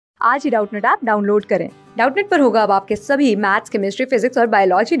आज ही Doubtnut app download करें। डाउटनट पर होगा अब आपके सभी मैथ्स, केमिस्ट्री, फिजिक्स और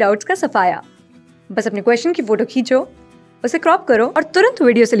बायोलॉजी डाउट्स का सफाया। बस अपने क्वेश्चन की फोटो खींचो, उसे क्रॉप करो और तुरंत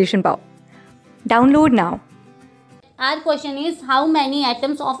वीडियो सोल्यूशन पाओ। Download now. Our question is how many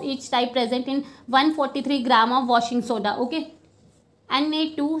atoms of each type present in 143 gram of washing soda? Okay,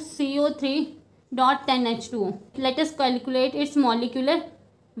 Na2CO3.10H2O. Let us calculate its molecular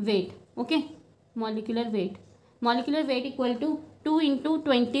weight. Okay, molecular weight. Molecular weight equal to 2 into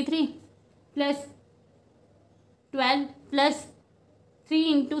 23 plus 12 plus 3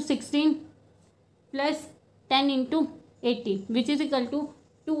 into 16 plus 10 into 80, which is equal to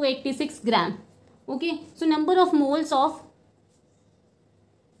 286 gram. Okay, so number of moles of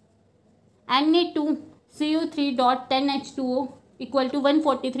Na2CO3.10H2O equal to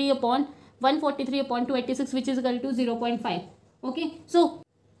 143 upon 286, which is equal to 0.5. Okay, so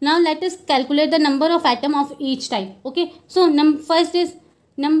now let us calculate the number of atom of each type. Okay, so first is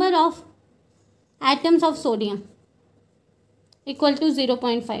number of atoms of sodium equal to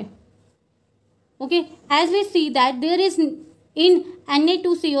 0.5. Okay, as we see that there is in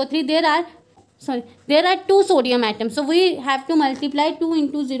Na2CO3 there are two sodium atoms, so we have to multiply 2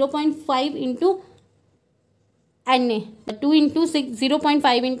 into 0.5 into Na, 2 into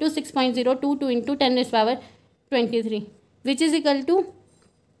 0.5 into 6.022 into 10 raised power 23, which is equal to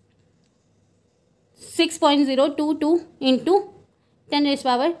 6.022 into 10 raised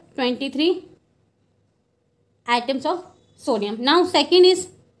power 23 atoms of sodium. Now second is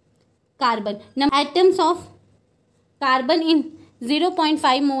carbon. Now atoms of carbon in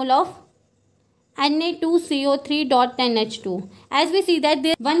 0.5 mole of Na2CO3.10H2. As we see that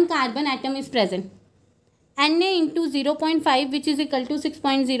there one carbon atom is present. Na into 0.5, which is equal to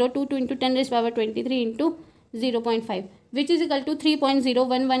 6.022 into 10 raised power 23 into 0.5, which is equal to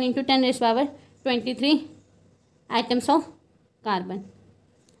 3.011 into 10 raised power 23 atoms of carbon.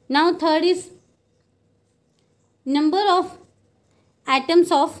 Now third is number of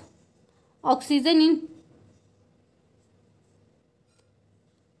atoms of oxygen in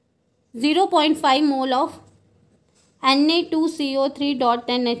 0.5 mole of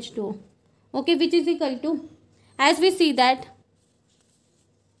Na2CO3.10H2O. Okay, which is equal to, as we see that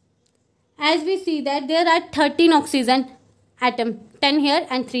there are 13 oxygen atom, 10 here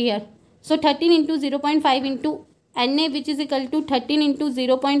and 3 here. So 13 into 0.5 into Na, which is equal to 13 into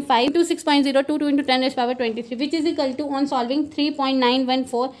 0.5 into 6.022 into 10 raised power 23, which is equal to, on solving,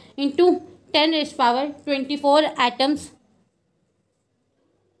 3.914 into 10 raised power 24 atoms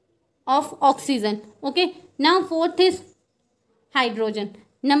of oxygen. Okay, now fourth is hydrogen.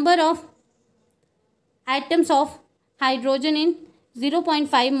 Number of atoms of hydrogen in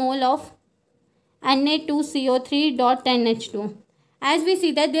 0.5 mole of Na2CO3.10H2. As we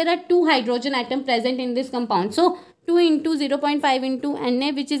see that there are two hydrogen atoms present in this compound, so 2 into 0.5 into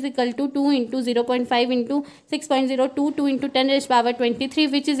Na, which is equal to 2 into 0.5 into 6.022 into 10 raised power 23,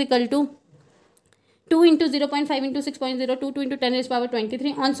 which is equal to 2 into 0.5 into 6.022 into 10 raised power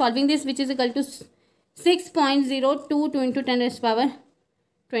 23. On solving this, which is equal to 6.022 into 10 raised power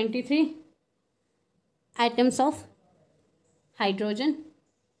 23 atoms of hydrogen.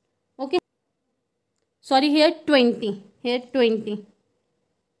 Okay, sorry, here 20,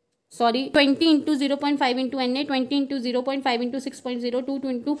 sorry, 20 into 0.5 into Na, 20 into 0.5 into 6.022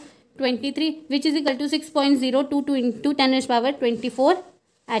 into 23, which is equal to 6.022 into 10 raised power 24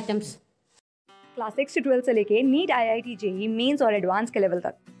 atoms. Class 6 से 12 से लेके NEET, IIT JEE mains और advance के level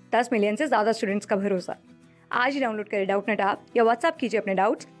तक 10 million से ज्यादा students का भरोसा। आज ही डाउनलोड करें डाउटनट ऐप या व्हाट्सएप कीजिए अपने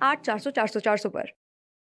डाउट्स 8400 400 400 पर।